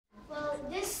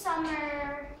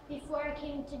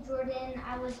came to Jordan,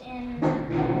 I was in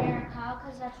America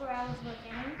because that's where I was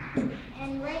living.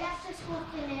 And right after school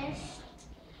finished,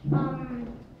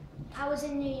 I was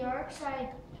in New York, so I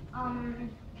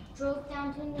drove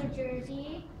down to New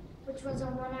Jersey, which was a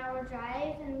 1-hour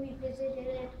drive, and we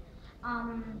visited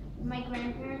my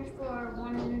grandparents for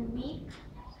 1 week.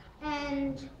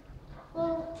 And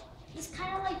well, it's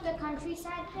kind of like the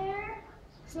countryside there.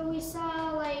 So we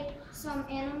saw like some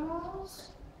animals,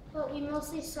 but we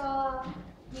mostly saw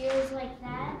deers like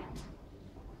that.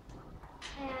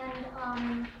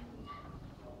 And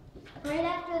right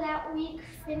after that week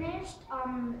finished,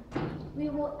 we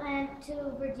went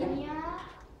to Virginia,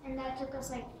 and that took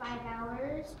us like 5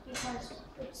 hours because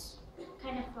it's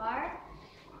kind of far.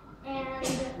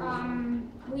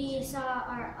 And we saw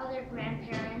our other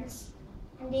grandparents,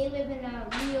 and they live in a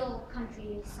real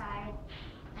countryside,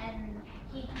 and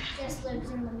he just lives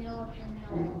in the middle of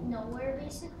the nowhere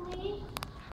basically.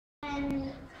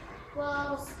 And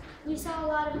well, we saw a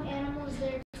lot of animals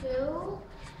there too,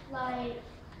 like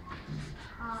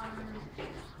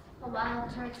a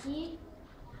wild turkey.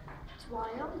 It's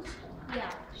wild?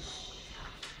 Yeah.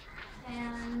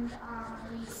 And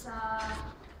we saw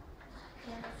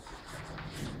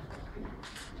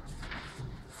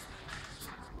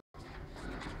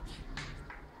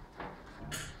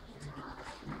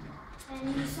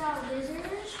and you saw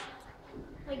lizards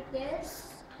like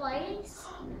this twice,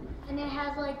 and it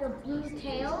has like a blue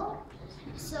tail.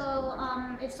 So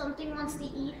if something wants to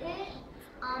eat it,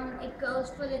 it goes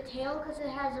for the tail because it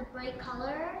has a bright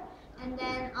color. And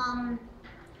then,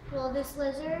 well, this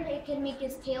lizard, it can make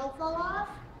his tail fall off.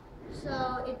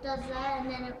 So it does that, and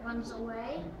then it runs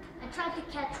away. I tried to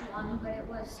catch one, but it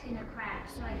was in a crack,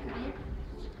 so I couldn't.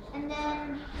 And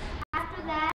then after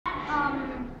that,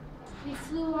 we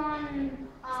flew on,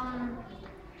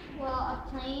 well, a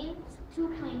plane, 2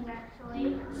 planes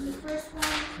actually. The first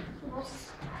one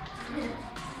was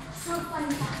so fun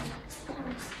time.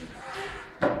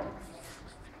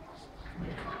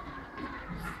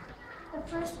 The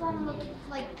first one looked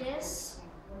like this.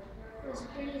 It was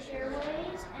British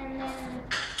Airways, and then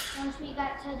once we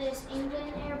got to this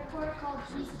England airport called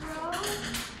Hiro,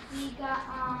 we got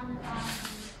on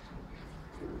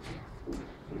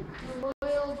the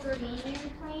Royal Jordanian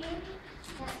plane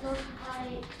that looked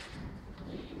like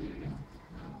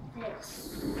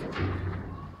this.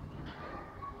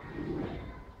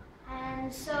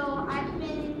 And so I've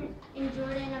been in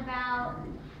Jordan about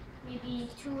maybe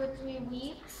 2 or 3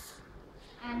 weeks,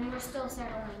 and we're still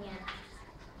settling in.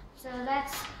 So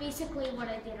that's basically what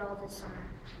I did all this summer.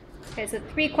 Okay, so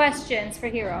 3 questions for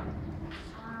Hiro.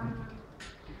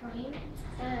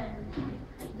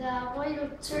 The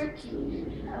wild turkey,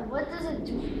 what does it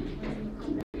do when you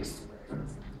come next to it?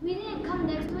 We didn't come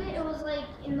next to it. It was like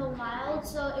in the wild,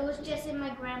 so it was just in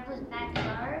my grandpa's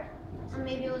backyard, or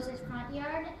maybe it was his front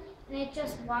yard, and it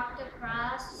just walked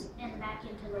across and back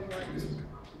into the woods.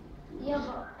 Yeah,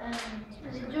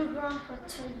 but did your grandpa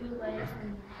tell you like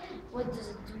what does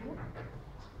it do?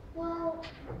 Well,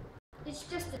 it's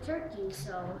just a turkey,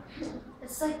 so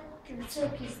It's like the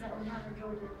turkeys that we have in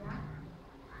Jordan, yeah?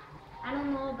 I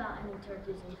don't know about any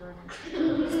turkeys in Jordan.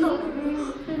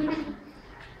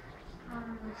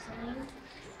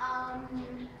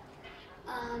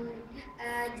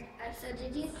 So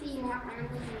did you see more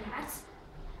animals than rats?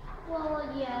 Well,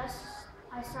 yes,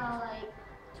 I saw like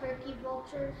turkey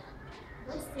vultures.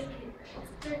 What's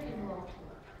turkey vulture?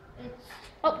 It's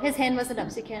Oh, his hand wasn't up,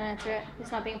 so you can't answer it.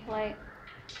 He's not being polite.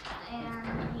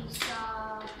 and we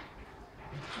saw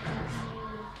maybe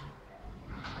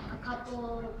a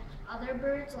couple other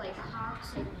birds like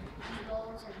hawks and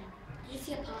eagles and Did you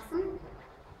see a possum?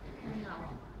 no.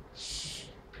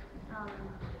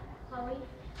 Chloe?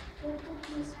 What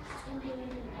turkeys in here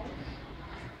like?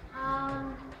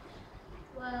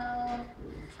 Well,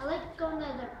 I like going to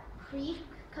the creek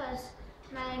because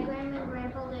my grandma and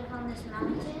grandpa live on this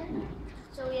mountain,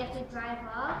 so we have to drive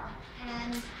up,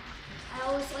 and I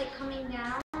always like coming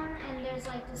down, and there's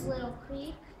like this little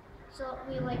creek, so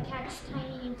we like catch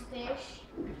tiny fish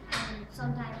and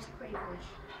sometimes crayfish.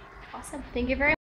 Awesome. Thank you very much.